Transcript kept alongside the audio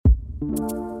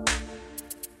Hello,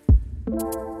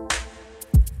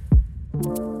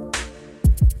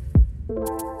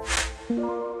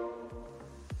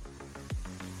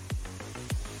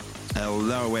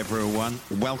 everyone.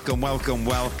 Welcome.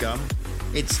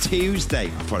 It's Tuesday. I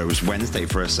thought it was Wednesday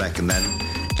for a second then.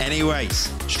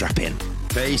 Anyways, strap in.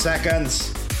 30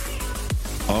 seconds.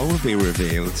 All will be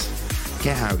revealed.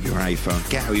 Get out your iPhone.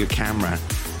 Get out your camera.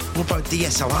 What about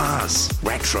DSLRs?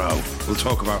 Retro. We'll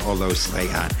talk about all those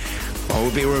later. All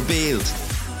will be revealed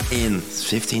in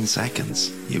 15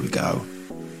 seconds. Here we go.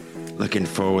 Looking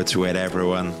forward to it,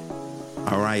 everyone.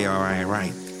 All right.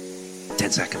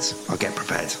 10 seconds. I'll get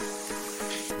prepared.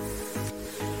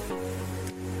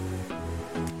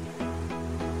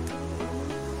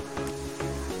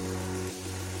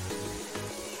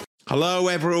 Hello,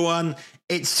 everyone.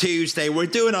 It's Tuesday. We're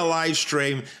doing a live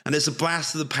stream, and it's a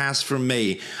blast of the past from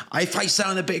me. If I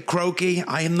sound a bit croaky,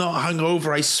 I am not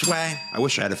hungover, I swear. I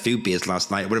wish I had a few beers last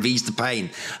night. It would have eased the pain.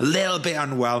 A little bit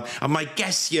unwell, and my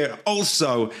guest here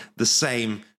also the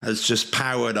same, has just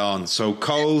powered on. So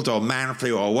cold or man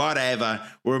flu or whatever,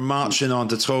 we're marching on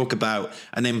to talk about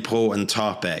an important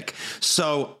topic.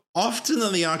 So often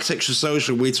on the Architecture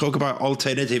Social, we talk about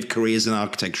alternative careers in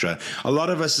architecture. A lot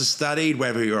of us have studied,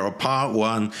 whether you're a part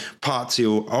one, part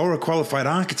two, or a qualified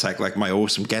architect like my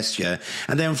awesome guest here,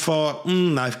 and then thought,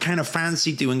 I kind of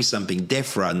fancy doing something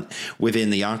different within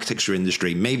the architecture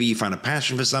industry. Maybe you found a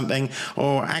passion for something,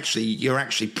 or actually, you're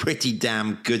actually pretty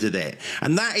damn good at it.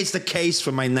 And that is the case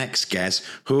for my next guest,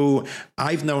 who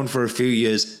I've known for a few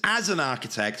years as an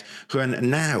architect, who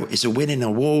now is winning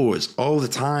awards all the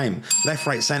time, left,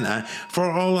 right, centre, for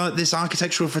all this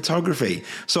architectural photography.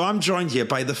 So I'm joined here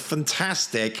by the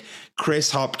fantastic Chris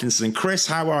Hopkinson. Chris,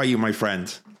 how are you, my friend?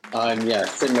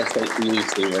 Similar state to you,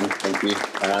 Stephen. Thank you.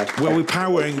 Well, we're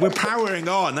powering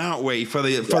on, aren't we, for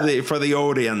the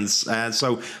audience?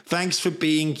 So thanks for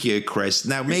being here, Chris.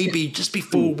 Now, maybe just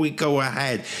before we go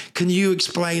ahead, can you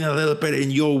explain a little bit in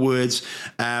your words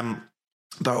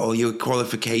about all your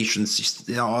qualifications,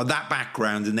 that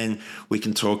background, and then we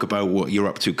can talk about what you're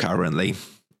up to currently.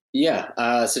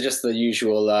 So just the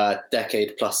usual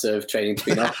decade plus of training to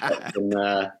be an architect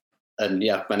and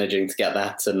managing to get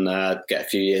that and get a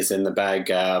few years in the bag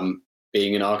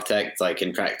being an architect, like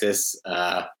in practice,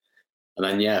 and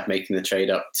then making the trade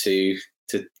up to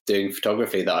doing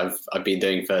photography that I've been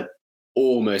doing for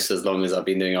almost as long as I've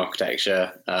been doing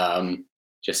architecture.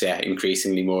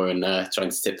 Increasingly more and trying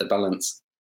to tip the balance.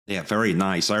 Yeah, very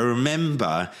nice. I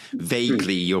remember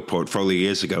vaguely your portfolio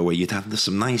years ago where you'd have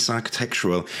some nice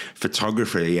architectural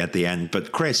photography at the end.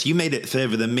 But Chris, you made it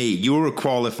further than me. You were a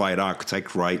qualified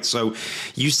architect, right? So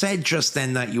you said just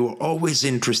then that you were always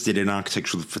interested in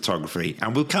architectural photography.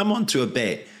 And we'll come on to a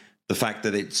bit the fact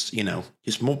that it's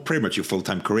pretty much your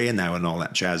full-time career now and all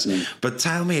that jazz. But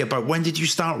tell me about, when did you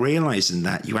start realizing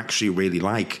that you actually really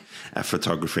like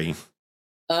photography?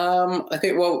 I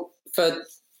think,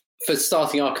 for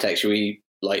starting architecture, we,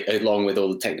 along with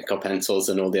all the technical pencils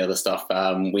and all the other stuff,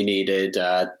 we needed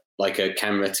a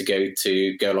camera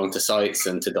to go along to sites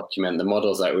and to document the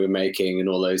models that we were making and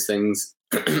all those things.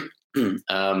 And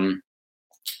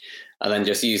then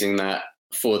just using that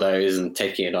for those and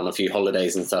taking it on a few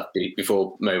holidays and stuff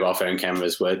before mobile phone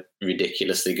cameras were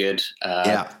ridiculously good.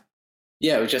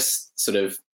 It was just sort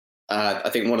of, I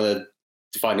think one of the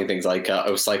defining things, I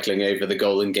was cycling over the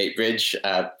Golden Gate Bridge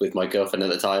with my girlfriend at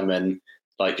the time, and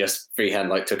just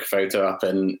freehand took a photo up,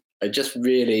 and it just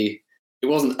really, it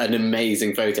wasn't an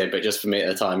amazing photo, but just for me at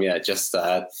the time, it just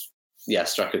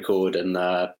struck a chord, and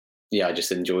I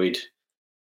just enjoyed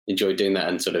doing that,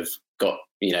 and sort of got,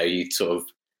 you sort of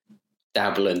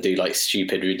dabble and do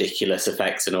stupid ridiculous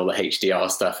effects and all the HDR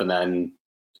stuff, and then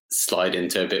slide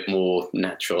into a bit more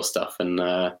natural stuff, and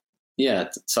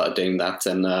started doing that,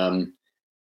 and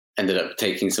ended up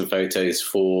taking some photos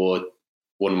for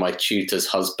one of my tutor's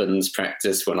husband's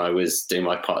practice when I was doing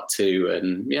my part two,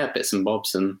 and bits and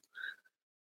bobs, and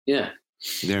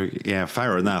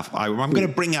fair enough. I'm going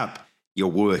to bring up your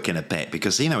work in a bit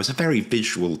because it's a very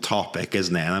visual topic,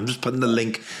 isn't it? And I'm just putting the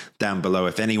link down below.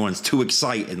 If anyone's too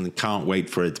excited and can't wait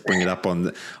for it to bring it up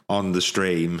on the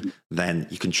stream, then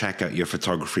you can check out your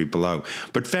photography below.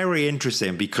 But very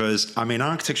interesting because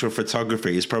architectural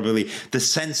photography is probably the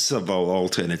sensible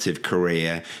alternative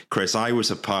career. Chris, I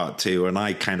was a part two, and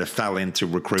I kind of fell into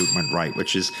recruitment, right,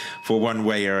 which is for one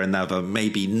way or another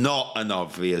maybe not an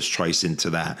obvious choice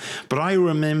into that. But I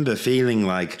remember feeling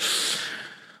like,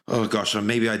 oh gosh,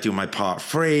 maybe I do my part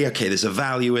three. Okay, there's a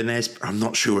value in this, but I'm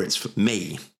not sure it's for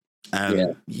me.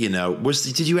 Did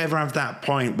you ever have that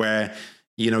point where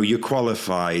you're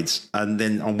qualified, and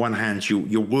then on one hand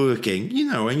you're working,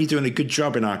 and you're doing a good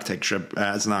job in architecture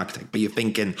as an architect, but you're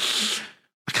thinking,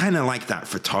 I kind of like that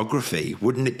photography.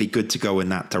 Wouldn't it be good to go in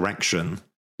that direction?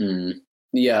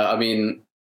 Yeah, I mean,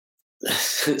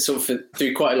 sort of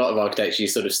through quite a lot of architecture, you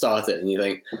sort of start it and you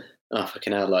think, oh,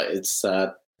 fucking hell, like it's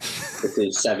this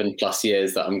is 7+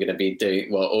 years that I'm going to be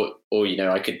doing. Well, or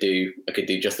I could do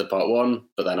just the part one,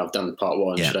 but then I've done part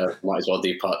one. Yeah. Might as well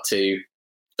do part two.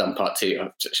 Done part two.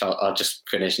 I'll just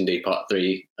finish and do part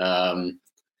three. And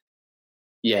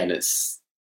it's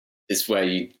where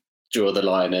you draw the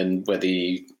line, and whether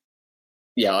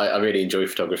I really enjoy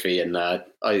photography, and I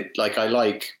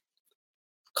like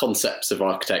concepts of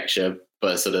architecture,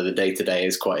 but sort of the day-to-day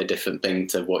is quite a different thing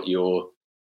to what your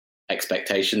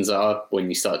expectations are when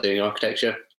you start doing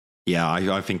architecture. Yeah,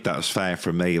 I think that was fair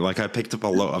for me. Like, I picked up a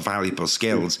lot of valuable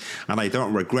skills, and I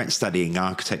don't regret studying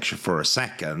architecture for a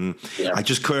second. Yeah. I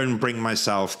just couldn't bring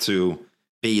myself to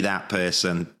be that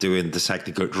person doing the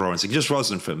technical drawings. It just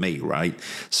wasn't for me, right?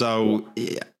 So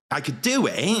I could do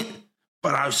it,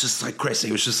 but I was just like, Chris,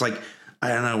 it was just like, I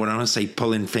don't know, when I want to say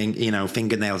pulling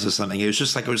fingernails or something, it was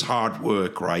just like, it was hard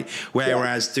work, right?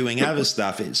 Whereas doing other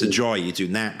stuff, it's a joy. You do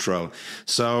natural.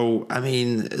 So, I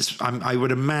mean, I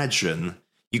would imagine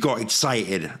you got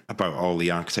excited about all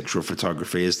the architectural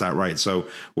photography. Is that right? So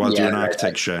while doing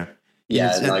architecture.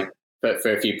 But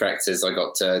for a few practices, I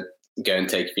got to go and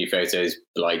take a few photos,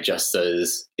 like just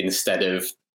as instead of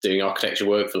doing architecture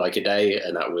work for like a day.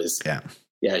 And that was,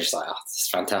 just like, it's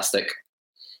fantastic.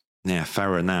 Yeah,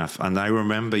 fair enough. And I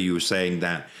remember you saying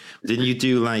that, didn't you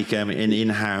do like an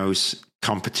in-house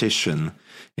competition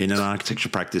in an architecture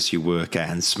practice you work at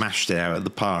and smashed it out at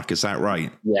the park? Is that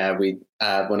right? Yeah, we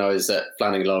when I was at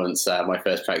Flanagan Lawrence, my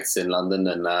first practice in London,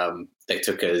 and they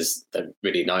took us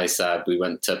really nice. We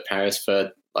went to Paris for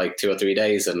like 2 or 3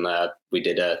 days, and we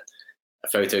did a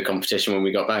photo competition when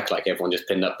we got back. Like, everyone just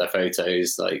pinned up their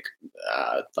photos, like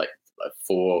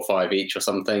 4 or 5 each or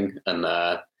something, and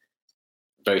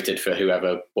voted for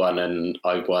whoever won, and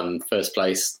I won first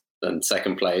place and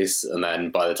second place, and then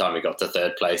by the time we got to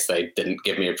third place, they didn't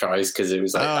give me a prize because it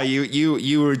was like,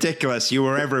 you were ridiculous. You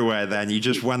were everywhere then. You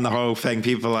just won the whole thing.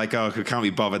 People are like, oh, can't be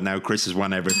bothered now. Chris has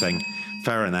won everything.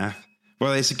 Fair enough.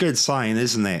 Well, it's a good sign,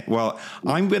 isn't it? Well,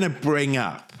 I'm going to bring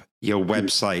up your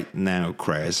website now,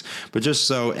 Chris, but just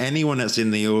so anyone that's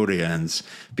in the audience,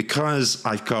 because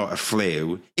I've got a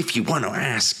flu, if you want to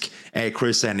ask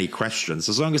Chris any questions,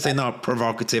 as long as they're not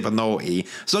provocative or naughty,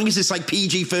 as long as it's like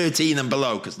PG-13 and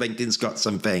below, because LinkedIn's got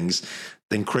some things,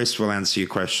 then Chris will answer your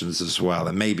questions as well.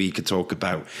 And maybe you could talk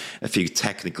about a few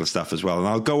technical stuff as well. And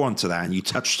I'll go on to that. And you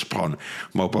touched upon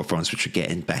mobile phones, which are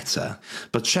getting better.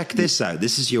 But check this out.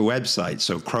 This is your website.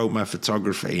 So Chroma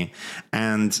Photography.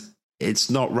 And it's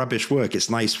not rubbish work. It's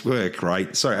nice work,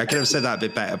 right? Sorry, I could have said that a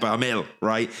bit better, but I'm ill,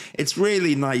 right? It's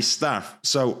really nice stuff.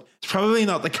 So it's probably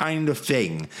not the kind of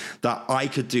thing that I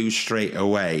could do straight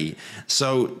away.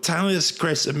 So tell us,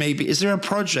 Chris, maybe, is there a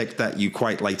project that you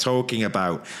quite like talking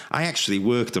about? I actually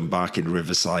worked on Barking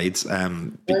Riverside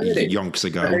yonks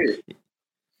ago. Really?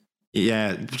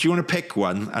 Yeah. Do you want to pick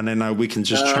one? And then we can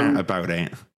just chat about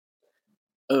it.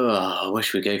 Oh, I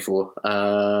wish we go for...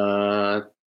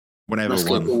 Whatever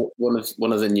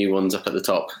one of the new ones up at the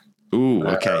top. Ooh,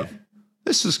 okay.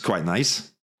 This is quite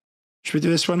nice. Should we do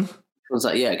this one? Was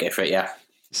that? Yeah, go for it. Yeah.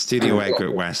 Studio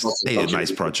Airport West. They did a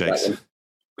nice project.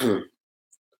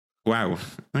 Wow.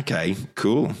 Okay.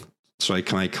 Cool. So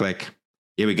can I click?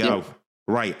 Here we go. Yeah.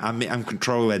 Right. I'm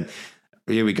controlling.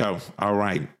 Here we go. All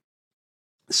right.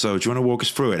 So do you want to walk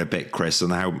us through it a bit, Chris,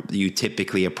 and how you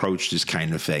typically approach this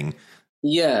kind of thing?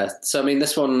 Yeah. So I mean,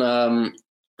 this one.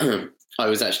 I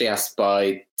was actually asked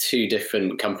by 2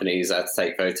 different companies to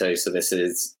take photos. So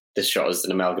this shot is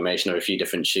an amalgamation of a few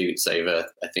different shoots over,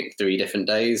 I think, 3 different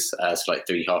days. So like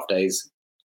 3 half days.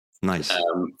 Nice.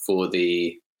 For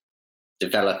the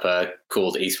developer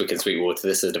called Eastwick and Sweetwater.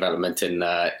 This is a development in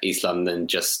East London,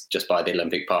 just by the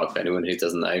Olympic Park, for anyone who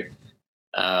doesn't know.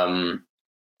 And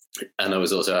I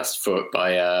was also asked for it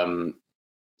by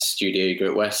Studio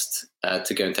Great West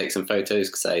to go and take some photos,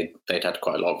 because they'd had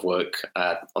quite a lot of work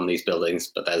on these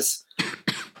buildings, but there's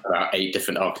about 8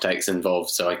 different architects involved,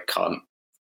 so I can't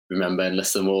remember and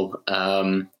list them all.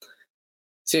 So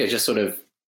yeah, just sort of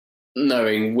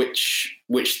knowing which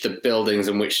the buildings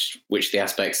and which the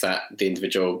aspects that the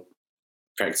individual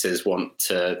practices want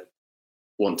to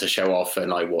show off,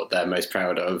 and like what they're most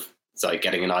proud of. So like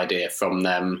getting an idea from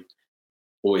them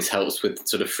always helps with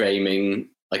sort of framing,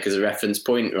 like as a reference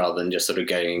point, rather than just sort of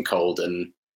going in cold,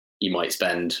 and you might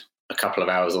spend a couple of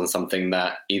hours on something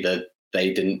that either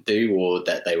they didn't do or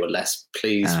that they were less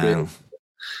pleased with.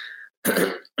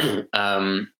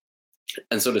 And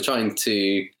sort of trying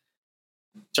to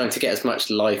get as much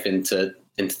life into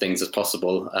things as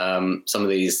possible. Some of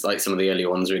the early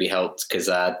ones really helped because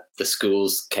the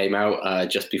schools came out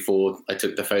just before I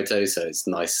took the photo, so it's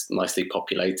nicely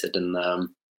populated, and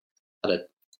had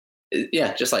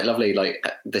just like lovely, like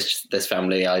this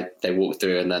family. They walked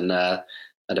through, and then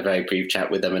had a very brief chat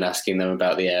with them and asking them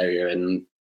about the area, and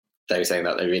they were saying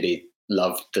that they really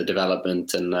loved the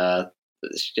development, and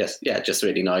it's just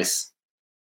really nice.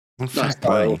 Nice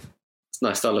style. It's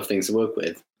nice style of things to work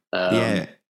with. Yeah,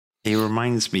 it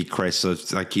reminds me, Chris,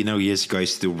 of like, years ago I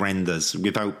used to do renders.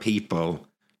 Without people,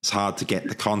 it's hard to get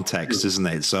the context, isn't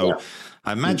it? So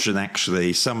I imagine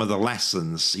actually some of the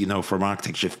lessons, from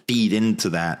architecture feed into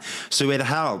that. So it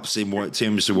helps in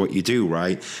terms of what you do,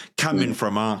 right? Coming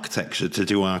from architecture to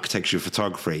do architecture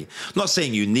photography. I'm not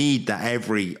saying you need that.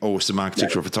 Every awesome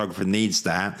architectural photographer needs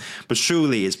that. But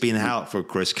surely it's been helpful,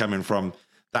 Chris, coming from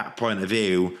that point of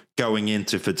view, going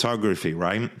into photography,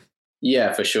 right?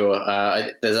 Yeah, for sure.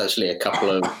 There's actually a couple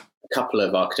of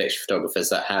architecture photographers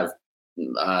that have,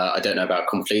 I don't know about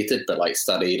completed, but like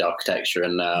studied architecture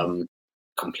and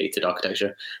completed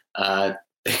architecture,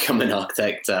 become an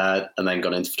architect and then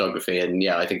gone into photography. And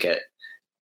I think it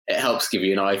helps give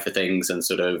you an eye for things and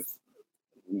sort of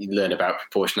learn about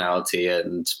proportionality,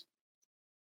 and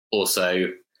also,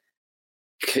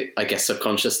 I guess,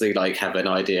 subconsciously like have an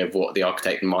idea of what the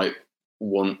architect might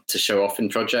want to show off in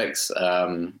projects.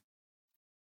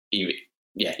 You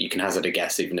can hazard a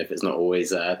guess, even if it's not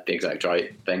always the exact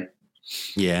right thing.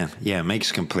 Yeah,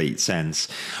 makes complete sense.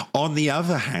 On the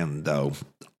other hand, though,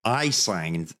 I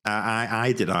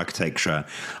did architecture,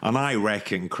 and I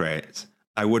reckon, Chris,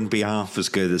 I wouldn't be half as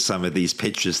good as some of these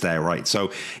pictures there, right?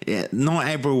 So not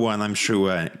everyone, I'm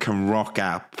sure, can rock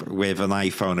up with an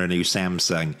iPhone or a new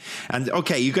Samsung. And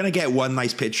okay, you're going to get one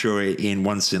nice picture in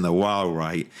once in a while,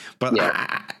 right? But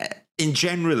in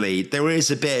generally, there is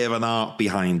a bit of an art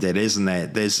behind it, isn't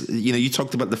it? There's, you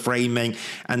talked about the framing,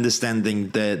 understanding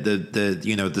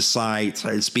the site,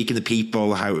 speaking to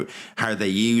people, how they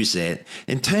use it.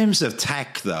 In terms of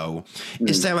tech, though,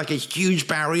 is there like a huge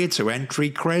barrier to entry,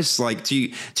 Chris? Like,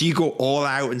 do you go all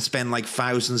out and spend like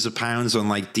thousands of pounds on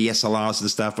like DSLRs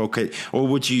and stuff? Okay,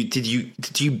 or did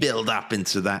you build up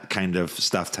into that kind of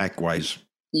stuff tech wise?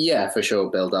 Yeah, for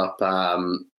sure, build up.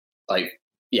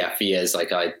 For years,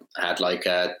 like I had like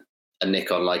a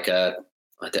Nikon, no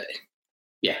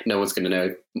one's going to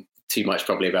know too much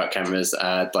probably about cameras.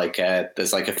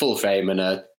 There's like a full frame and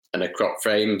a crop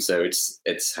frame, so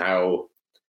it's how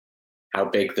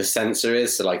big the sensor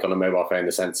is. So like on a mobile phone,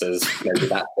 the sensor's maybe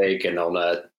that big, and on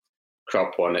a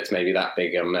crop one, it's maybe that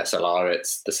big. On an SLR,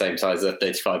 it's the same size as a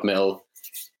 35mm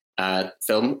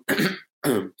film.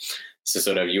 So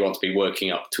sort of you want to be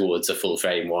working up towards a full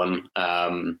frame one.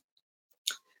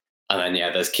 And then,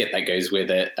 there's kit that goes with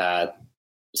it.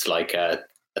 It's like a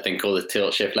thing called a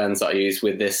tilt shift lens that I use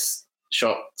with this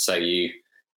shot. So you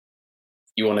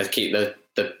want to keep the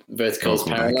verticals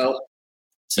parallel.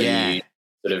 So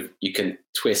you can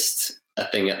twist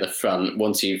a thing at the front.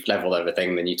 Once you've leveled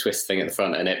everything, then you twist the thing at the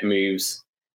front, and it moves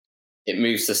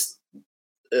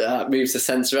the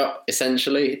sensor up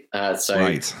essentially.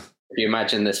 If you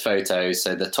imagine this photo,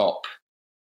 so the top,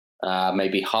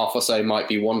 maybe half or so might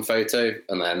be one photo,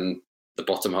 and then the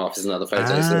bottom half is another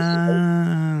photo.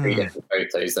 So 3 different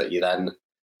photos that you then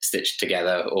stitch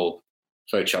together, or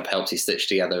Photoshop helps you stitch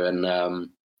together. And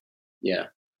do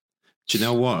you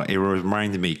know what? It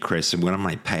reminded me, Chris, of one of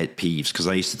my pet peeves, because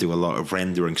I used to do a lot of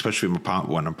rendering, especially in part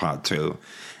 1 and part 2.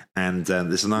 And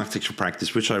there's an architectural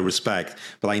practice which I respect,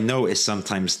 but I notice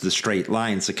sometimes the straight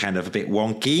lines are kind of a bit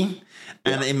wonky,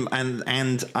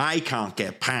 and I can't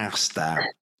get past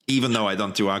that. Even though I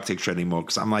don't do architecture anymore,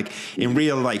 because I'm like, in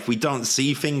real life, we don't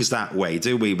see things that way,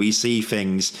 do we? We see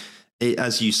things,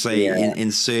 as you say,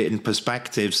 in certain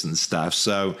perspectives and stuff.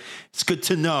 So it's good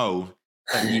to know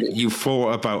that you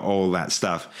thought about all that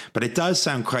stuff. But it does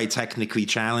sound quite technically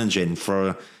challenging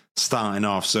for starting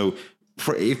off. So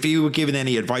if you were giving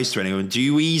any advice to anyone, do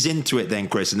you ease into it then,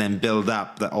 Chris, and then build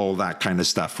up all that kind of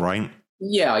stuff, right?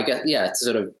 Yeah, I guess, it's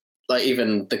sort of like,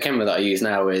 even the camera that I use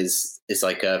now is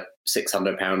like a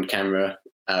 £600 camera,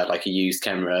 like a used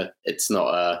camera. It's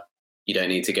not you don't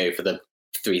need to go for the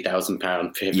 £3,000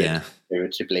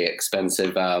 prohibitively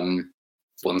expensive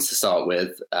ones to start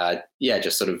with.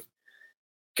 Just sort of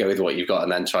go with what you've got,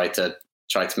 and then try to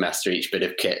master each bit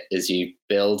of kit as you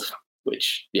build,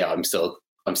 which I'm still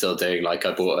doing. Like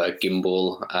I bought a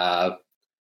gimbal a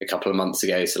couple of months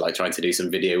ago, so like trying to do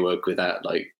some video work with that,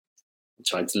 like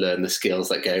trying to learn the skills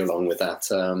that go along with that.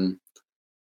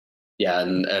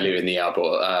 And earlier in the year I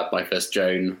bought my first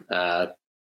drone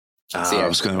So, yeah, I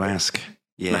was going to ask.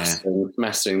 Yeah.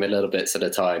 mastering the little bits at a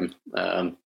time.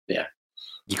 Yeah.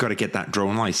 You got to get that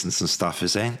drone license and stuff,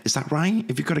 is that right?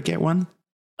 Have you got to get one?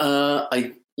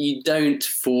 You don't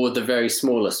for the very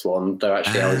smallest one. Though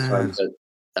actually, I was trying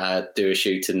to do a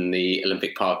shoot in the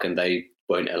Olympic Park, and they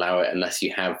won't allow it unless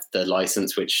you have the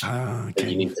license, which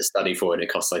you need to study for, and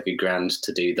it costs like $1,000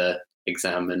 to do the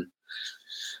exam. And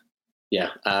yeah,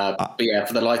 but yeah,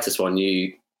 for the lightest one,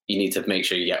 you need to make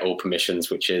sure you get all permissions,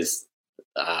 which is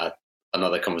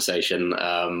another conversation.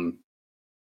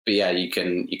 But yeah, you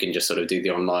can just sort of do the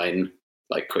online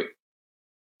like quick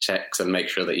checks and make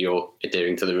sure that you're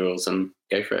adhering to the rules and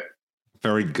go for it.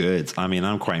 Very good. I mean,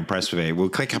 I'm quite impressed with it. We'll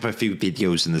click up a few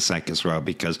videos in a sec as well,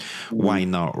 because why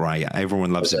not, right?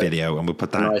 Everyone loves a video, and we'll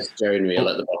put that nice drone reel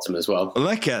at the bottom as well.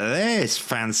 Look at this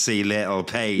fancy little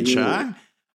page, huh?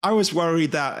 I was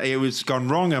worried that it was gone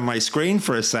wrong on my screen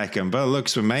for a second, but it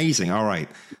looks amazing. All right,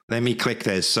 let me click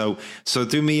this. So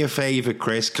do me a favor,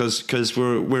 Chris, because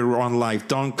we're on live.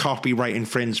 Don't copyright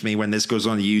infringe me when this goes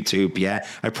on YouTube. Yeah,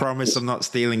 I promise I'm not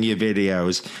stealing your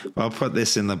videos. I'll put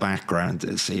this in the background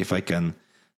and see if I can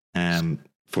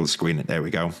full screen it. There we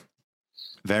go.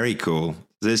 Very cool.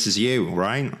 This is you,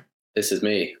 right? This is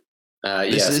me.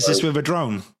 This is with a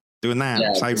drone doing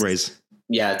that sideways.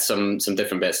 Yeah, some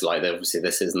different bits. Like obviously,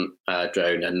 this isn't a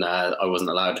drone, and I wasn't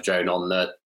allowed a drone on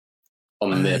the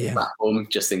platform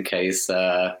just in case.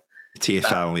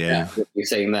 TFL, what you're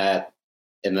seeing there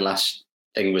in the last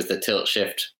thing was the tilt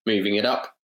shift, moving it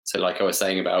up. So, like I was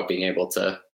saying about being able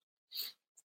to,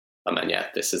 and then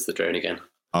this is the drone again.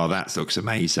 Oh, that looks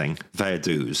amazing. Fair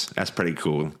dues. That's pretty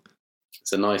cool.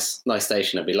 It's a nice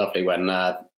station. It'd be lovely when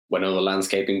all the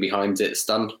landscaping behind it's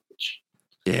done.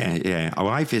 Yeah. Oh,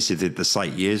 I visited the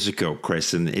site years ago,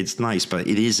 Chris, and it's nice, but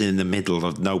it is in the middle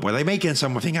of nowhere. They're making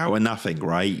something out of nothing,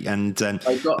 right? And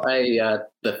I got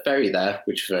the ferry there,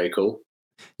 which is very cool.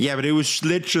 Yeah, but it was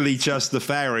literally just the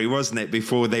ferry, wasn't it?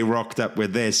 Before they rocked up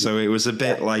with this, so it was a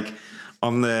bit like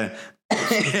on the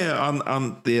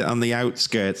on the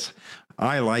outskirts.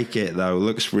 I like it though; it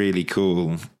looks really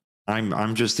cool.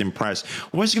 I'm just impressed.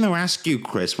 What I was going to ask you,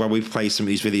 Chris, while we play some of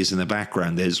these videos in the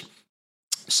background is.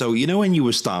 So, when you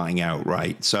were starting out,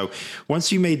 right? So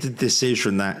once you made the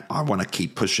decision that I want to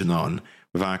keep pushing on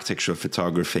with architectural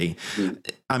photography,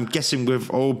 I'm guessing with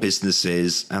all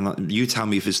businesses, and you tell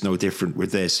me if it's no different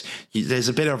with this, there's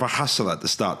a bit of a hustle at the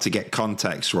start to get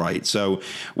contacts, right? So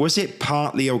was it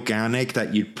partly organic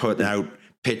that you'd put out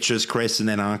pictures, Chris, and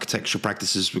then architectural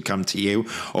practices would come to you?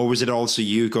 Or was it also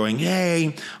you going,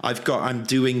 hey, I'm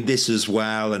doing this as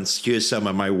well, and here's some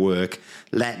of my work.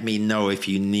 Let me know if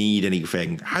you need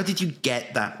anything. How did you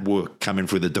get that work coming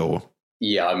through the door?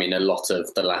 Yeah, I mean, a lot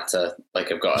of the latter.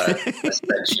 Like I've got a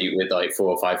spreadsheet with like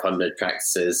 400 or 500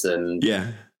 practices, and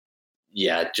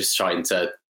just trying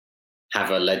to have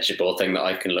a legible thing that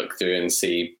I can look through and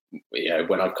see,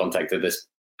 when I've contacted this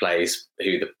place,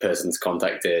 who the person's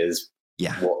contact is,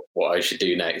 what I should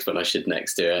do next, when I should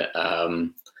next do it. I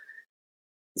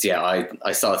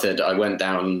went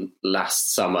down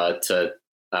last summer to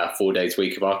 4 days a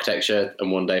week of architecture and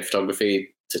 1 day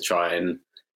photography to try and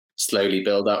slowly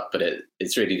build up, but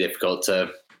it's really difficult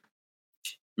to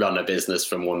run a business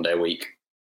from 1 day a week.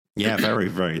 Yeah, very,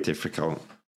 very difficult.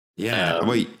 Yeah.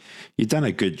 You've done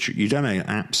an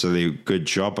absolute good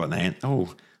job on it.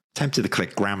 Oh, tempted to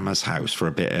click Grandma's house for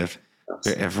a bit of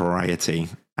variety.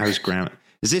 How's Grandma?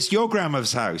 Is this your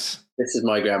grandma's house? This is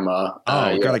my grandma.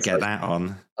 Got to get that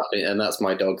on. And that's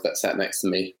my dog that sat next to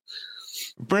me.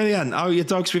 Brilliant. Oh, your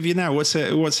dog's with you now. What's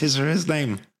his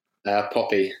name?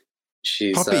 Poppy.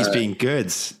 Poppy's been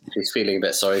good. She's feeling a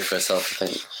bit sorry for herself, I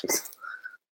think.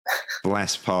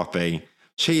 Bless Poppy.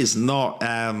 She is not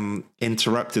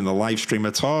interrupting the live stream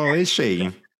at all, is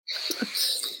she?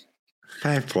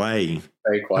 Fair play.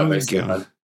 Very quiet.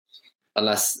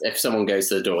 Unless if someone goes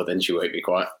to the door, then she won't be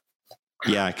quiet.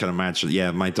 Yeah, I can imagine.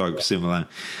 Yeah, my dog's similar.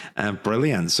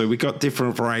 Brilliant. So we got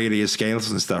different variety of scales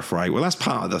and stuff, right? Well, that's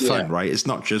part of the fun, right? It's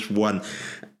not just one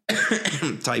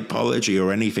typology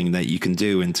or anything that you can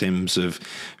do in terms of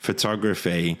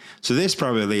photography. So this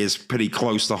probably is pretty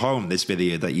close to home, this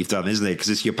video that you've done, isn't it? Because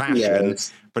it's your passion,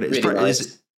 but it's really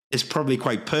nice. It's probably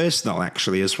quite personal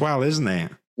actually as well, isn't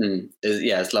it?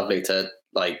 It's lovely to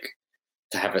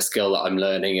have a skill that I'm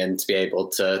learning and to be able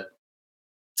to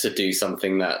do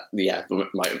something that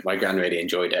my gran really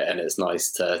enjoyed it, and it's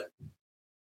nice to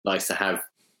have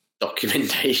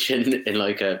documentation in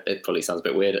it probably sounds a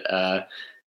bit weird of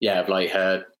like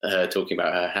her talking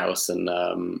about her house and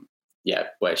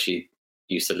where she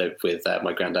used to live with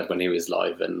my granddad when he was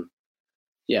alive, and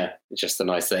it's just a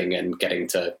nice thing, and getting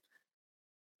to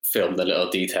film the little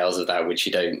details of that which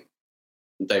you don't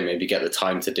don't maybe get the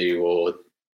time to do or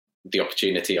the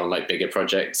opportunity on like bigger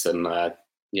projects, and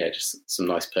just some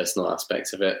nice personal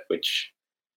aspects of it, which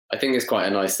I think is quite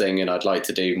a nice thing. And I'd like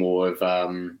to do more of.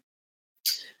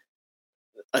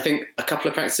 I think a couple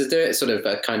of practices do it, sort of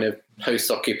a kind of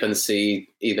post-occupancy,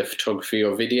 either photography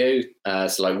or video.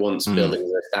 So like once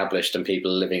buildings are established and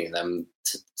people are living in them,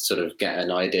 to sort of get an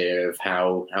idea of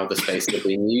how the spaces are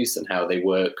being used and how they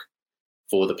work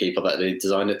for the people that they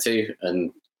design it to.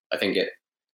 And I think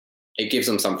it gives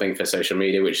them something for social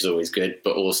media, which is always good,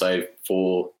 but also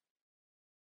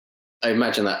I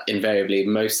imagine that invariably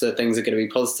most of the things are going to be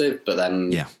positive, but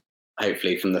then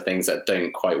hopefully from the things that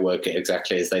don't quite work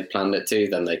exactly as they planned it to,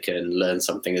 then they can learn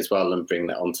something as well and bring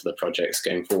that onto the projects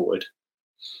going forward.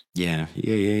 Yeah.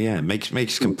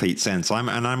 Makes complete sense.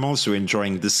 I'm also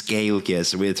enjoying the scale here.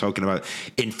 So we're talking about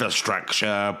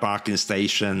infrastructure, parking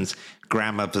stations,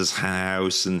 grandmother's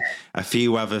house, and a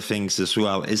few other things as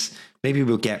well. Maybe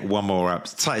we'll get one more up.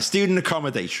 Student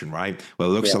accommodation, right? Well,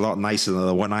 it looks a lot nicer than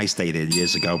the one I stayed in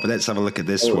years ago. But let's have a look at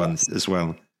this one as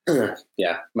well.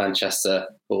 Yeah, Manchester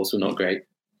halls were not great.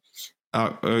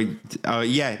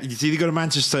 Yeah, you see, you go to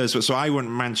Manchester, so I went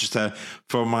to Manchester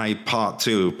for my part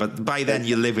 2, but by then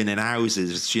you're living in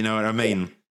houses, you know what I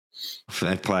mean?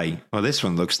 Fair play. Well, this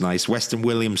one looks nice. Weston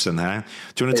Williamson, huh?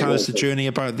 Do you want to tell us the journey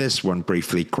about this one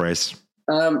briefly, Chris?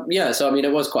 So I mean,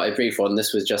 it was quite a brief one.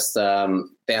 This was just,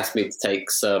 they asked me to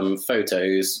take some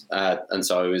photos, and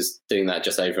so I was doing that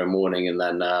just over a morning, and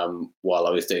then while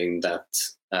I was doing that,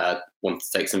 wanted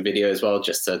to take some video as well,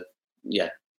 just to,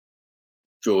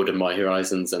 broaden my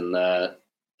horizons and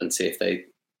see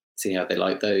how they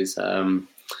like those. So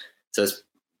it's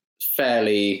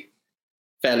fairly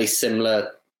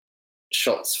similar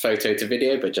shots, photo to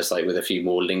video, but just like with a few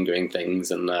more lingering things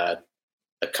and a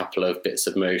couple of bits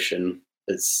of motion.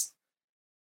 It's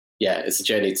a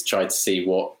journey to try to see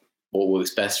what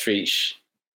works best for each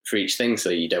thing.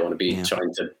 So you don't want to be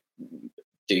trying to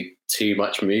do too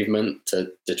much movement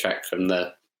to detract from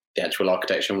the actual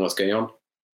architecture and what's going on.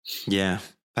 Yeah,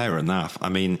 fair enough. I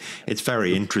mean, it's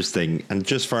very interesting. And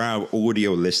just for our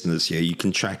audio listeners here, you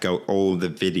can check out all the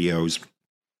videos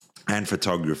and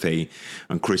photography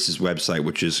on Chris's website,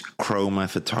 which is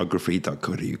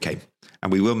chromaphotography.co.uk.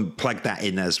 And we will plug that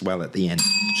in as well at the end.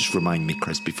 Just remind me,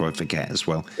 Chris, before I forget as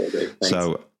well. Okay,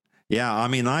 so, yeah, I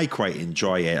mean, I quite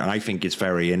enjoy it. I think it's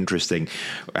very interesting.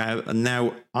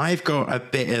 Now, I've got a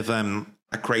bit of a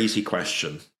crazy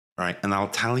question. Right, and I'll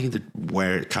tell you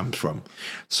where it comes from.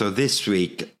 So this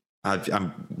week,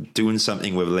 I'm doing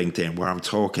something with LinkedIn where I'm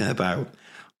talking about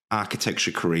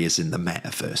architecture careers in the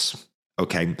metaverse.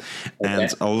 Okay.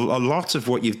 And a lot of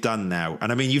what you've done now,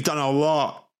 and I mean, you've done a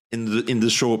lot in the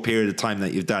short period of time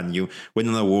that you've done. You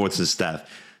winning awards and stuff.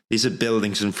 These are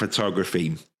buildings and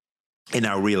photography in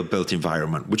our real built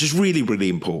environment, which is really, really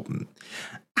important.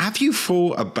 Have you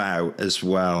thought about as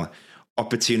well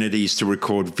opportunities to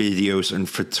record videos and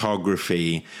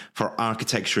photography for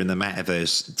architecture in the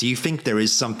metaverse? Do you think there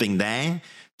is something there?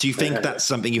 Do you think that's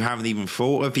something you haven't even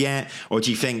thought of yet? Or do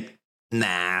you think,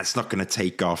 nah, it's not going to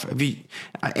take off? Have you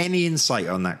any insight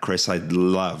on that, Chris? I'd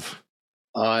love.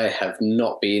 I have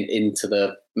not been into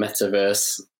the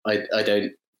metaverse. I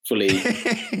don't fully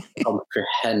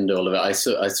comprehend all of it. I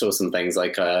saw some things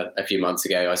like a few months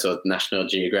ago. I saw National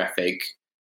Geographic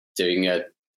doing a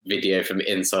video from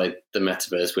inside the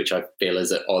metaverse, which I feel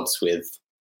is at odds with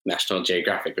National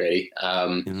Geographic, really.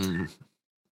 I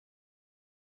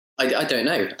don't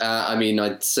know. I mean,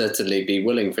 I'd certainly be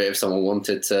willing for it if someone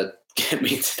wanted to get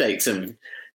me to take some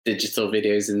digital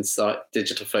photos inside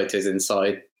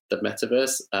the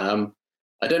metaverse.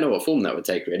 I don't know what form that would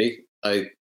take, really.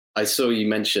 I saw you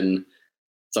mention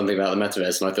something about the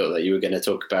metaverse, and I thought that you were going to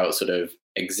talk about sort of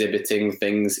exhibiting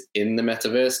things in the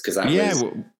metaverse, because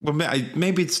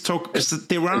maybe it's talk, because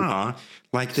there are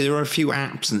a few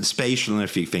apps and spatial and a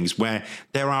few things where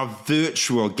there are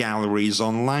virtual galleries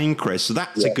online, Chris. So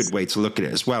that's a good way to look at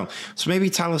it as well. So maybe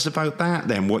tell us about that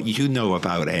then, what you know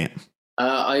about it.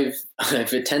 I've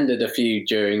attended a few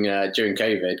during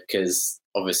COVID, because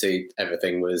obviously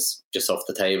everything was just off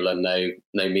the table and no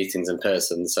meetings in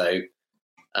person. So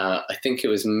I think it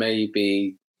was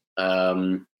maybe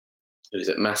it was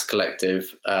at Mass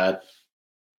Collective, a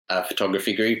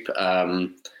photography group.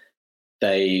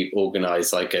 They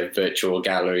organised like a virtual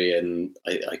gallery, and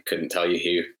I couldn't tell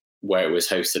you where it was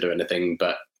hosted or anything,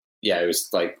 but it was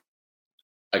like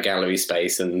a gallery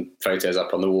space and photos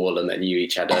up on the wall, and then you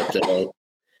each had a little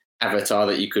avatar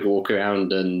that you could walk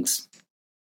around and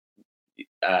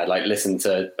like listen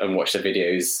to and watch the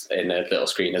videos in a little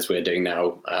screen as we're doing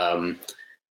now.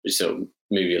 Just sort of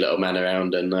move your little man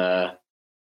around and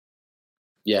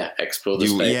explore the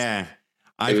space. Yeah.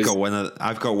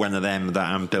 I've got one of them that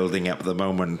I'm building up at the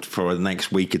moment for the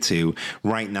next week or two.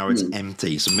 Right now it's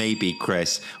empty, so maybe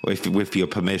Chris, with your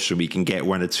permission, we can get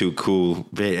one or two cool,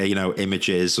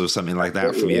 images or something like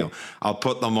that from you. I'll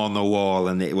put them on the wall,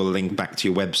 and it will link back to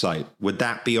your website. Would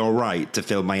that be all right to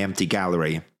fill my empty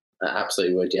gallery?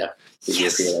 Absolutely would, yeah.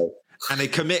 Yes. And a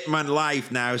commitment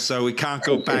live now, so we can't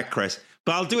go back, Chris.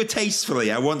 But I'll do it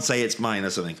tastefully. I won't say it's mine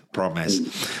or something. Promise.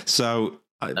 So.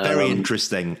 Very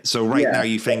interesting. So now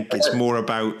you think it's more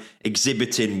about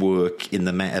exhibiting work in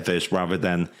the metaverse rather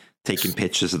than taking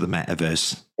pictures of the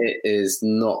metaverse. It is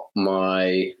not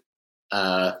my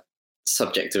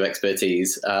subject of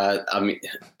expertise. I mean,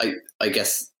 I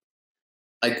guess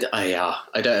I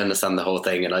don't understand the whole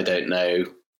thing, and I don't know,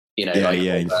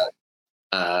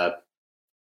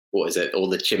 what is it? All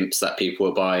the chimps that people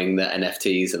were buying, the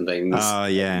NFTs and things. Oh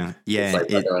yeah. Like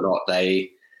whether or not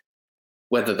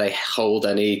whether they hold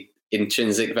any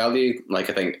intrinsic value. Like,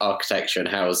 I think architecture and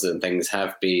houses and things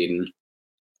have been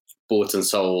bought and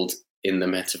sold in the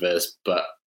metaverse, but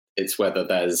it's whether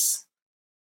there's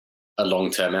a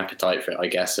long-term appetite for it, I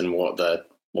guess, and what the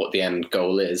end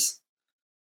goal is.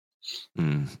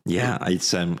 Yeah,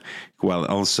 it's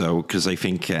also because I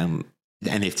think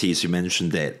NFTs, you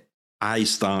mentioned it. I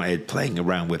started playing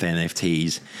around with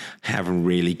NFTs, haven't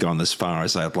really gone as far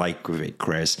as I'd like with it,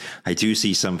 Chris. I do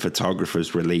see some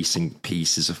photographers releasing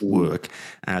pieces of work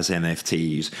as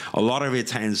NFTs. A lot of it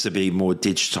tends to be more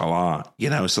digital art,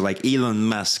 so like Elon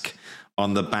Musk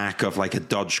on the back of like a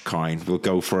Dogecoin will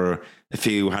go for a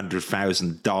few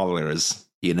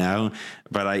 $100,000,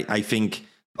 But I think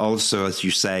also, as you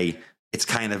say, it's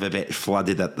kind of a bit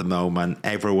flooded at the moment.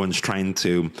 Everyone's trying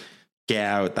to get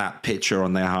out that picture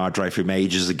on their hard drive from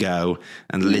ages ago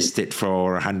and list it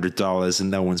for $100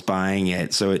 and no one's buying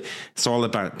it. So it's all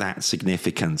about that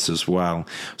significance as well.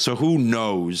 So who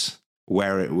knows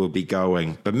where it will be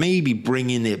going, but maybe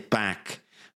bringing it back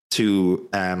to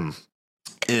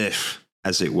Earth,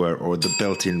 as it were, or the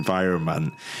built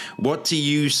environment. What do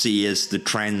you see as the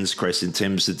trends, Chris, in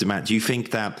terms of demand? Do you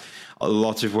think that a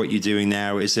lot of what you're doing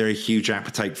now, is there a huge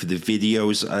appetite for the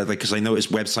videos? Because I notice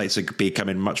websites are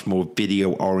becoming much more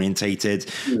video orientated.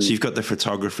 So you've got the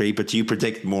photography, but do you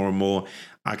predict more and more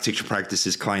architecture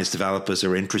practices, clients, developers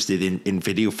are interested in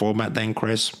video format then,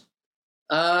 Chris?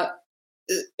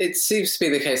 It seems to be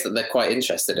the case that they're quite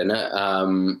interested in it.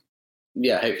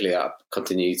 Hopefully that'll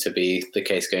continue to be the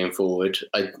case going forward.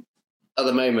 At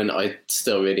the moment, I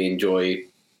still really enjoy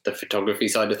the photography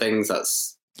side of things.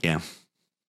 That's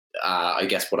I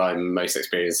guess what I'm most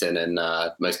experienced in and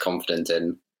most confident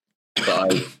in.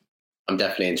 But I'm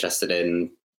definitely interested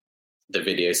in the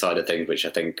video side of things, which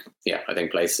I think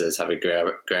places have a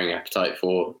growing appetite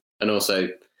for. And also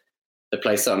the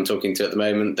place that I'm talking to at the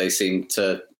moment, they seem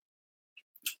to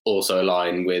also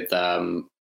align with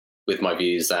my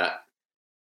views that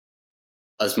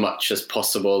as much as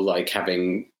possible, like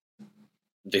having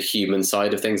the human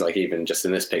side of things, like even just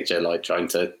in this picture, like trying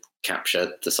to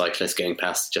capture the cyclist going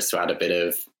past just to add a bit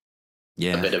of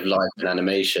life and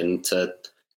animation to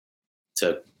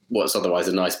what's otherwise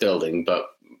a nice building, but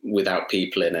without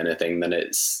people in anything, then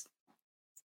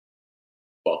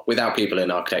without people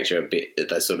in architecture,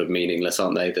 they're sort of meaningless,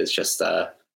 aren't they? There's just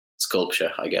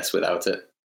sculpture, I guess, without it.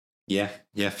 Yeah,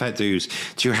 fair dues.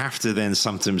 Do you have to then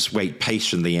sometimes wait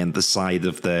patiently on the side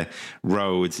of the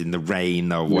road in the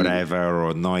rain or whatever,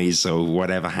 or noise or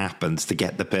whatever happens to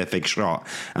get the perfect shot?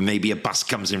 And maybe a bus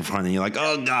comes in front and you're like,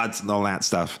 oh God, and all that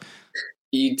stuff.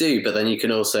 You do, but then you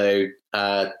can also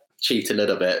cheat a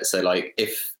little bit. So like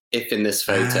if in this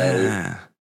photo,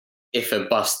 if a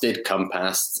bus did come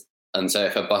past, and so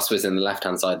if a bus was in the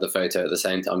left-hand side of the photo at the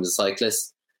same time as a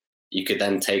cyclist, you could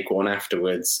then take one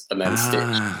afterwards and then stitch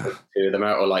two of them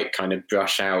out, or like kind of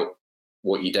brush out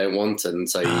what you don't want. And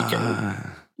so you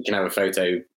can have a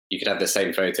photo, you could have the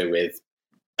same photo with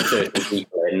 30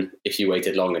 people in if you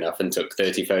waited long enough and took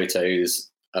 30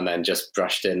 photos and then just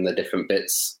brushed in the different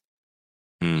bits.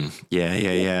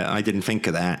 Yeah. I didn't think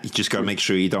of that. You just got to make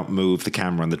sure you don't move the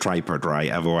camera on the tripod,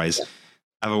 right? Otherwise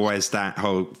that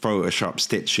whole Photoshop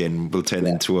stitching will turn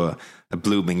into a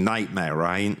blooming nightmare,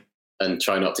 right? And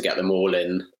try not to get them all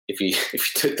in. If you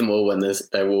took them all when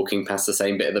they're walking past the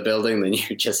same bit of the building, then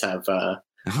you just have.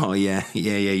 You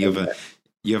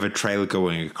have a trail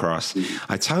going across.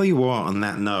 I tell you what. On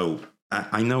that note,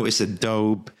 I noticed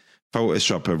Adobe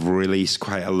Photoshop have released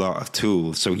quite a lot of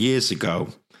tools. So years ago,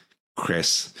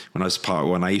 Chris, when I was part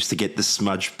one, I used to get the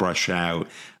smudge brush out,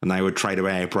 and I would try to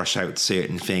airbrush out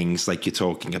certain things like you're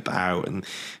talking about. And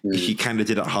if you kind of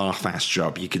did a half-assed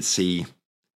job, you could see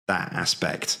that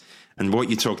aspect. And what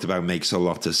you talked about makes a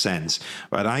lot of sense.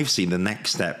 But I've seen the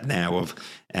next step now of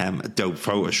Adobe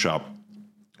Photoshop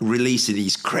releasing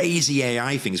these crazy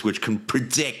AI things which can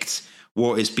predict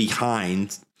what is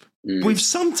behind with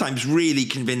sometimes really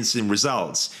convincing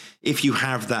results if you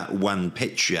have that one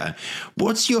picture.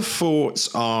 What's your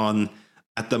thoughts on,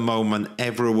 at the moment,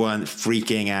 everyone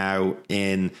freaking out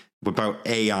about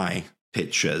AI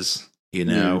pictures? You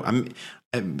know,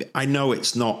 I know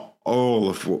it's not all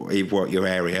of what your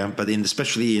area, but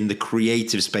especially in the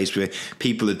creative space where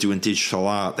people are doing digital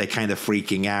art, they're kind of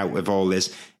freaking out with all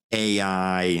this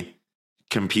AI,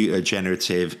 computer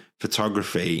generative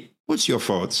photography. What's your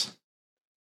thoughts?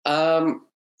 I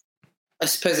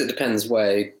suppose it depends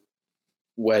where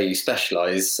you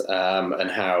specialize,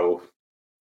 and how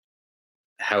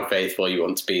faithful you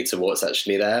want to be to what's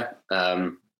actually there. Yeah,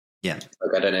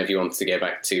 like, I don't know if you wanted to go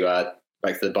back to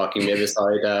the Barking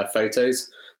Riverside photos.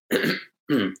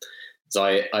 So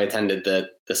I attended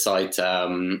the site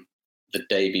the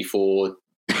day before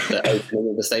the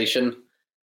opening of the station.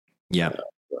 Yeah.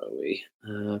 Where are we?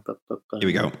 Here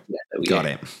we go. Yeah, there we Got go.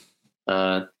 it.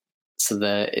 So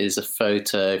there is a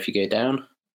photo. If you go down.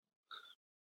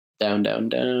 Yeah,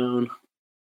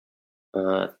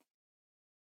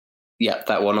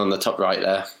 that one on the top right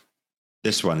there.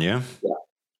 This one, yeah? Yeah.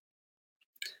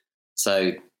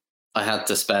 So I had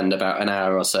to spend about an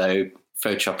hour or so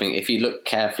photoshopping. If you look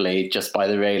carefully just by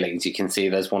the railings, you can see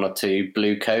there's one or two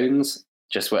blue cones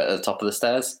just at the top of the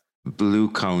stairs. Blue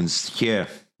cones here.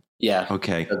 Yeah.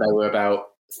 Okay. So there were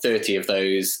about 30 of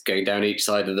those going down each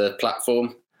side of the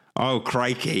platform. Oh,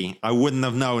 crikey. I wouldn't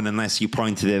have known unless you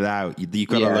pointed it out. You've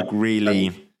got to look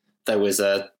really... There was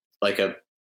a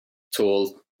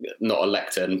tall, not a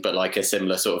lectern, but like a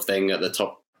similar sort of thing at the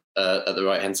top, at the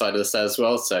right-hand side of the stairs as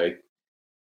well. So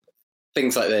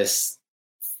things like this,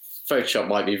 Photoshop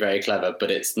might be very clever,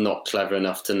 but it's not clever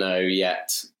enough to know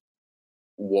yet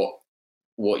what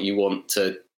you want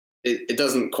to... It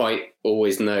doesn't quite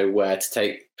always know where to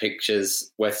take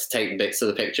pictures, where to take bits of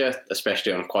the picture,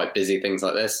 especially on quite busy things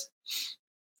like this.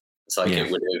 It's like It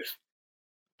would have...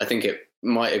 I think it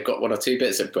might have got one or two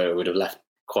bits, but it would have left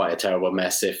quite a terrible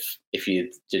mess if you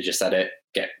just said it,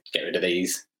 get rid of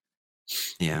these.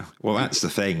 Yeah, well, that's the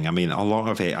thing. I mean, a lot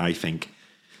of it, I think,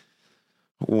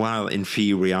 while in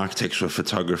theory architectural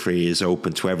photography is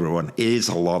open to everyone, it is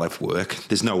a lot of work.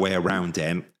 There's no way around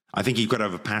it. I think you've got to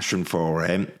have a passion for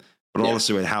it, but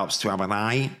also it helps to have an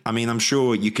eye. I mean, I'm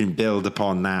sure you can build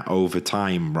upon that over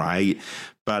time, right?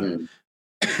 But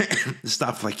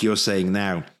stuff like you're saying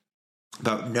now,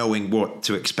 about knowing what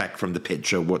to expect from the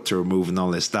picture, what to remove and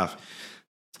all this stuff,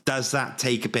 does that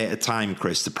take a bit of time,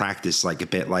 Chris, to practice, like a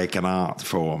bit like an art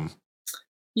form?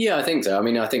 Yeah, I think so. I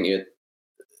mean, I think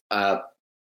I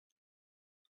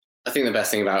think the best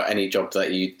thing about any job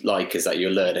that you like is that you're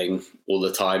learning all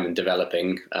the time and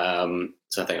developing.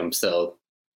 So I think I'm still,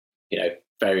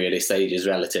 very early stages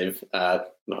relative. I've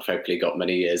hopefully got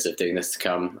many years of doing this to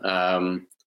come. And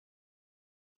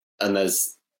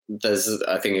there's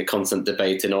I think a constant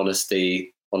debate in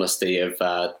honesty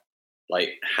of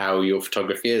like how your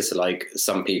photography is. Like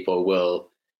some people will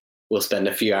spend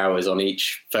a few hours on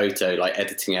each photo, like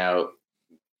editing out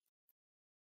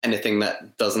anything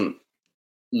that doesn't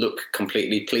look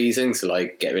completely pleasing. So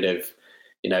like get rid of,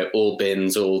 all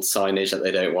bins, all signage that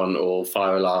they don't want, all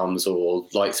fire alarms, all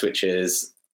light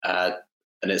switches. And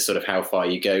it's sort of how far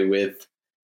you go with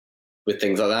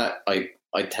things like that.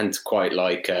 I tend to quite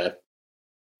like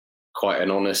quite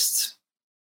an honest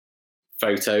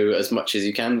photo as much as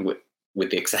you can, with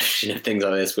the exception of things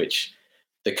like this, which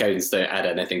the cones don't add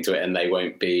anything to it, and they're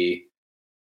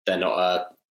not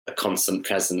a constant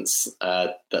presence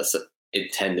that's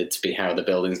intended to be how the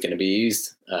building's going to be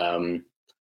used.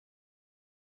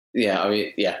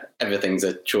 Everything's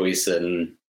a choice,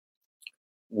 and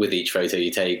with each photo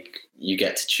you take, you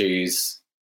get to choose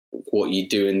what you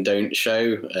do and don't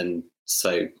show. And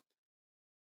so,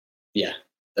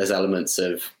 there's elements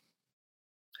of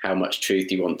how much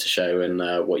truth you want to show and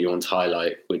what you want to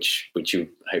highlight, which you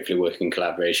hopefully work in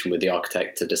collaboration with the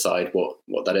architect to decide what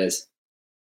that is.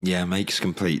 Yeah, makes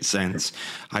complete sense.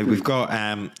 We've got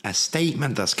a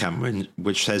statement that's come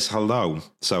which says hello.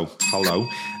 So, hello.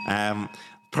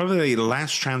 Probably the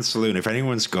last chance saloon. If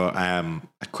anyone's got a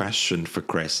question for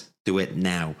Chris, do it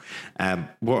now.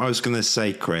 What I was going to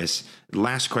say, Chris,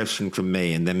 last question from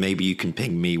me, and then maybe you can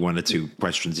ping me one or two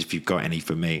questions if you've got any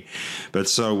for me. But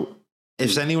so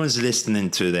if anyone's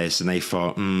listening to this and they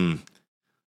thought,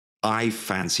 I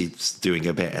fancied doing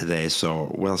a bit of this, or,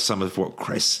 well, some of what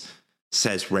Chris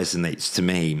says resonates to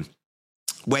me,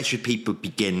 where should people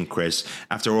begin, Chris?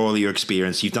 After all your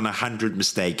experience, you've done 100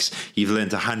 mistakes, you've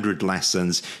learned 100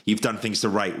 lessons, you've done things the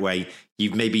right way,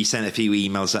 you've maybe sent a few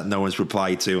emails that no one's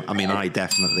replied to. I mean, I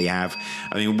definitely have.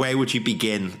 I mean, where would you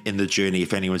begin in the journey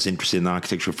if anyone's interested in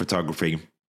architectural photography?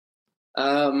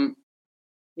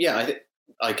 Yeah,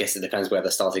 I guess it depends where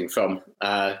they're starting from.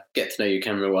 Get to know your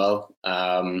camera well,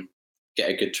 get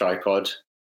a good tripod,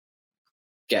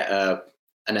 get an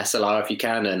SLR if you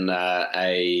can, and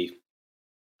a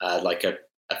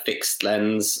fixed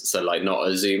lens, so like not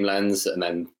a zoom lens, and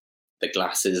then the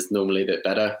glass is normally a bit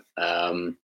better.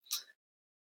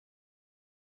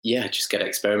 Just get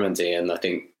experimenting, and I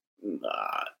think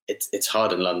it's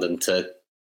hard in London to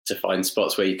find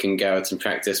spots where you can go out and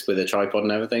practice with a tripod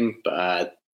and everything,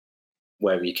 but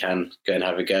wherever you can, go and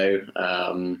have a go.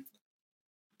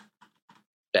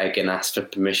 Beg and ask for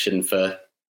permission for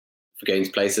going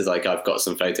to places. Like I've got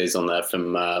some photos on there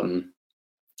from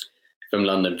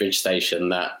London Bridge Station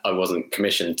that I wasn't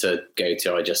commissioned to go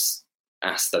to. I just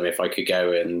asked them if I could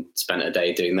go, and spent a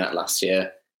day doing that last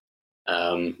year.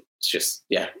 It's just,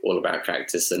 all about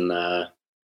practice, and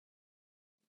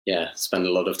spend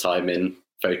a lot of time in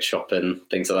Photoshop and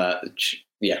things like that. Which,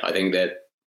 I think that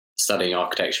studying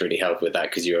architecture really helped with that,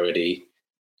 because you're already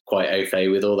quite au fait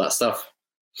with all that stuff.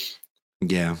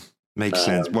 Yeah. Makes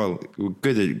sense. Well,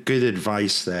 good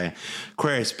advice there,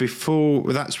 Chris.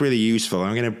 That's really useful.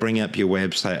 I'm going to bring up your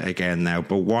website again now.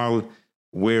 But while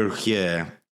we're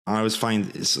here, I always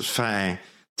find it's fair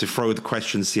to throw the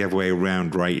questions the other way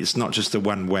around, right? It's not just a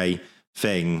one-way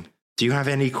thing. Do you have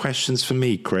any questions for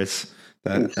me, Chris,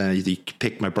 that you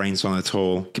pick my brains on at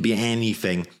all? Could be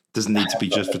anything. Doesn't need to be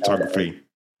just photography.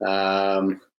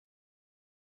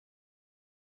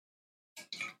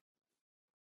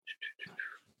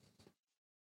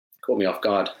 Caught me off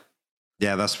guard.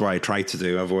 Yeah, that's what I try to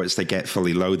do. Otherwise, they get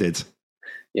fully loaded.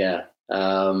 Yeah.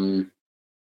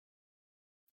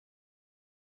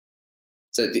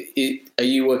 So, are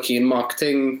you working in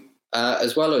marketing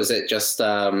as well, or is it just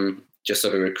sort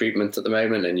of recruitment at the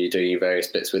moment, and you're doing various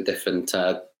bits with different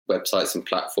websites and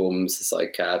platforms? It's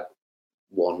like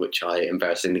one which I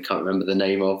embarrassingly can't remember the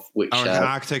name of.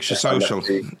 Architecture Social.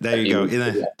 There you go.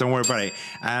 Yeah. Don't worry about it.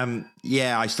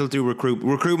 I still do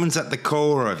recruitment's at the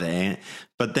core of it,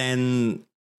 but then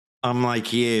I'm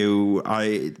like you.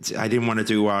 I didn't want to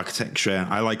do architecture.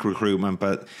 I like recruitment,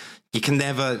 but you can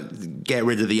never get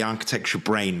rid of the architecture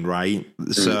brain, right?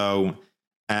 Mm-hmm. So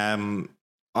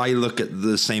I look at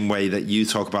the same way that you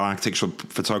talk about architectural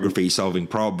photography, solving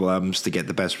problems to get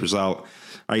the best result.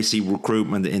 I see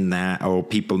recruitment in that, or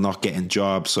people not getting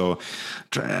jobs, or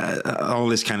all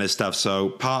this kind of stuff. So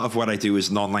part of what I do is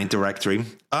an online directory.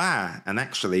 And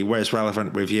actually, where it's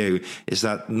relevant with you is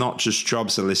that not just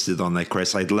jobs are listed on there,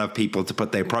 Chris. I'd love people to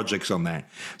put their projects on there,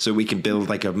 so we can build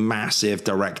like a massive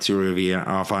directory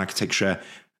of architecture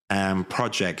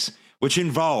projects, which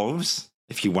involves,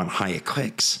 if you want higher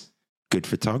clicks, good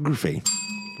photography.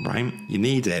 Right? You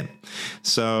need it.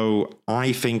 So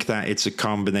I think that it's a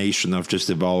combination of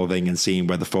just evolving and seeing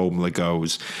where the formula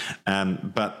goes.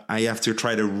 But I have to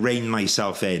try to rein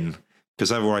myself in,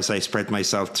 because otherwise I spread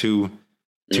myself too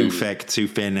thick, too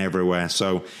thin everywhere.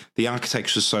 So the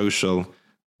Architecture Social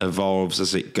evolves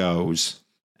as it goes.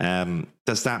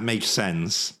 Does that make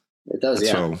sense? It does,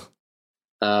 yeah.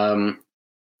 Are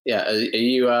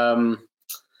you...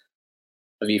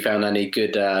 Have you found any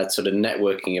good sort of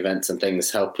networking events and things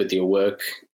help with your work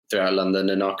throughout London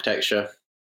and architecture?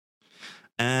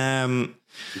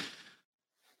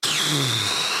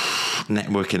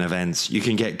 Networking events, you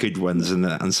can get good ones,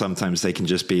 and sometimes they can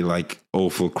just be like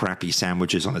awful, crappy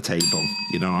sandwiches on a table.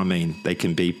 You know what I mean? They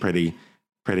can be pretty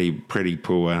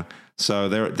poor. So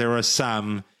there are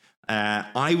some.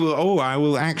 I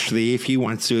will actually, if you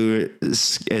want to.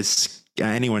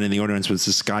 Anyone in the audience wants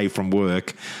to Sky from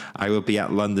work, I will be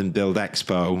at London Build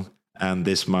Expo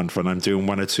this month, and I'm doing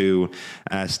one or two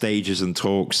stages and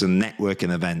talks and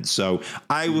networking events. So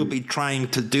I will be trying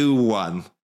to do one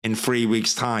in 3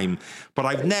 weeks' time, but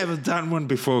I've never done one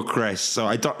before, Chris, so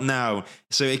I don't know.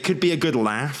 So it could be a good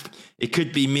laugh. It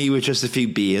could be me with just a few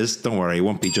beers. Don't worry, it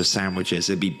won't be just sandwiches.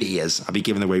 It'll be beers. I'll be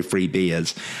giving away free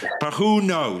beers. But who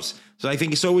knows? So I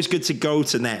think it's always good to go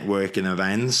to networking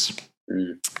events.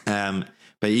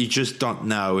 But you just don't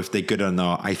know if they're good or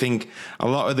not. I think a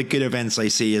lot of the good events I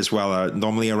see as well are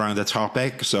normally around a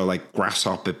topic. So like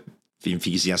Grasshopper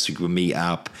Enthusiastic will meet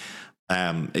up.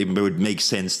 It would make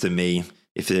sense to me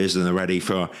if there isn't already,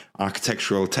 for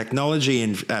architectural technology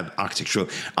and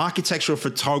architectural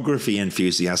photography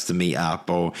enthusiasts to meet up.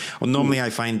 Or normally I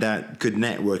find that good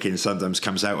networking sometimes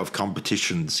comes out of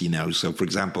competitions, you know. So, for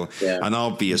example, an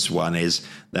obvious one is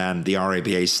the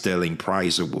RABA Sterling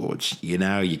Prize Awards. You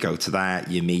know, you go to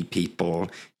that, you meet people,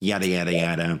 yada, yada,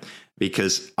 yada.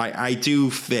 Because I do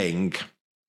think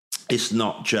it's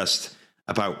not just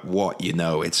about what you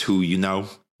know, it's who you know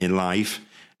in life.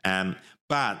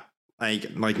 But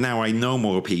like now I know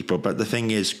more people, but the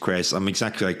thing is, Chris, I'm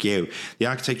exactly like you. The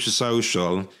Architecture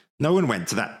Social, no one went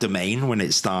to that domain when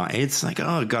it started. It's like,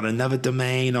 oh, got another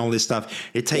domain, all this stuff.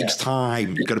 It takes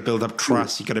time. You got to build up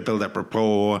trust. You got to build up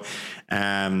rapport.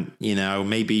 You know,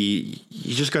 maybe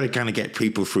you just got to kind of get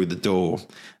people through the door.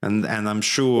 And I'm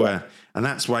sure, and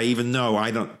that's why even though I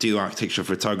don't do architectural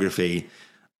photography,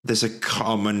 there's a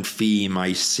common theme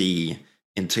I see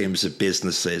in terms of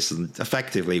businesses, and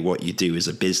effectively what you do is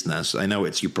a business. I know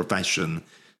it's your profession,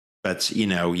 but you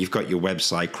know, you've got your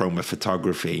website, Chroma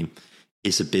Photography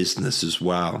is a business as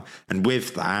well. And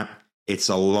with that, it's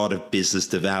a lot of business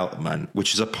development,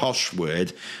 which is a posh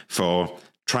word for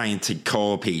trying to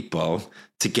call people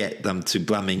to get them to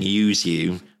blooming use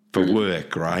you for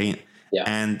work, right?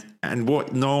 Yeah. And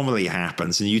what normally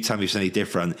happens, and you tell me if it's any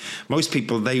different, most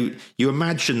people, you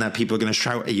imagine that people are going to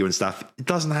shout at you and stuff. It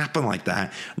doesn't happen like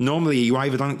that. Normally, you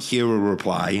either don't hear a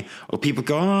reply, or people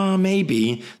go, oh,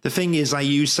 maybe. The thing is, I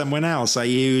use someone else. I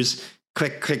use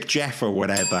Click Jeff or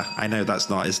whatever. I know that's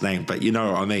not his name, but you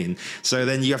know what I mean. So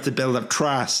then you have to build up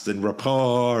trust and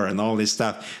rapport and all this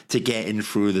stuff to get in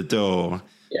through the door.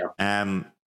 Yeah.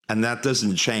 And that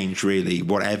doesn't change really,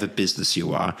 whatever business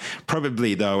you are.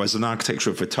 Probably, though, as an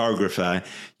architectural photographer,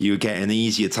 you get an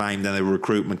easier time than a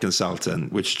recruitment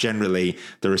consultant, which generally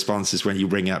the response is when you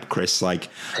bring up Chris, like,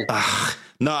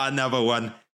 not another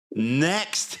one.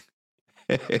 Next.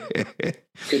 Could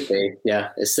be, yeah.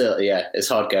 It's still, it's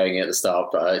hard going at the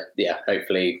start, but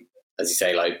hopefully, as you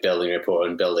say, like building rapport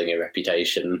and building a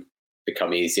reputation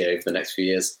become easier over the next few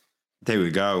years. There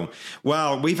we go.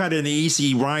 Well, we've had an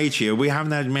easy ride here. We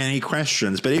haven't had many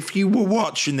questions, but if you were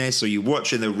watching this or you're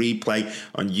watching the replay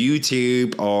on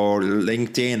YouTube or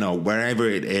LinkedIn or wherever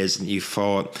it is, and you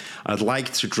thought, I'd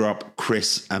like to drop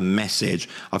Chris a message,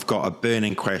 I've got a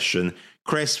burning question.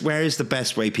 Chris, where is the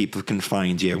best way people can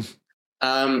find you?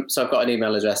 So I've got an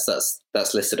email address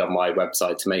that's listed on my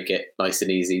website to make it nice and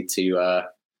easy to,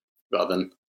 rather than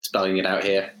spelling it out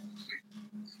here.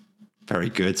 Very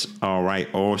good. All right.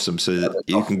 Awesome. So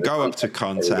you can go up to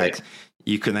contact.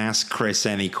 You can ask Chris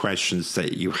any questions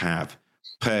that you have.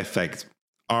 Perfect.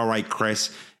 All right,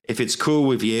 Chris. If it's cool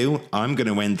with you, I'm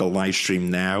going to end the live stream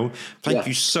now. Thank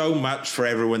you so much for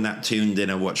everyone that tuned in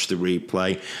and watched the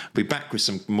replay. I'll be back with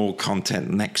some more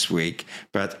content next week.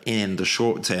 But in the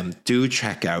short term, do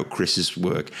check out Chris's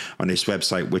work on his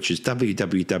website, which is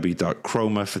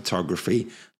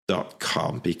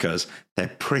www.chromaphotography.com, because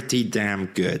they're pretty damn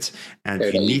good, and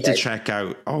you need to check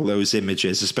out all those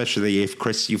images, especially if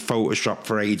Chris, you Photoshop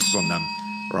for ages on them,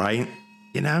 right?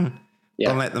 You know,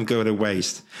 don't let them go to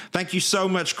waste. Thank you so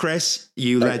much, Chris,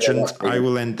 you legend. I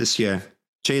will end this year.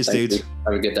 Cheers, dude.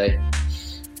 Have a good day.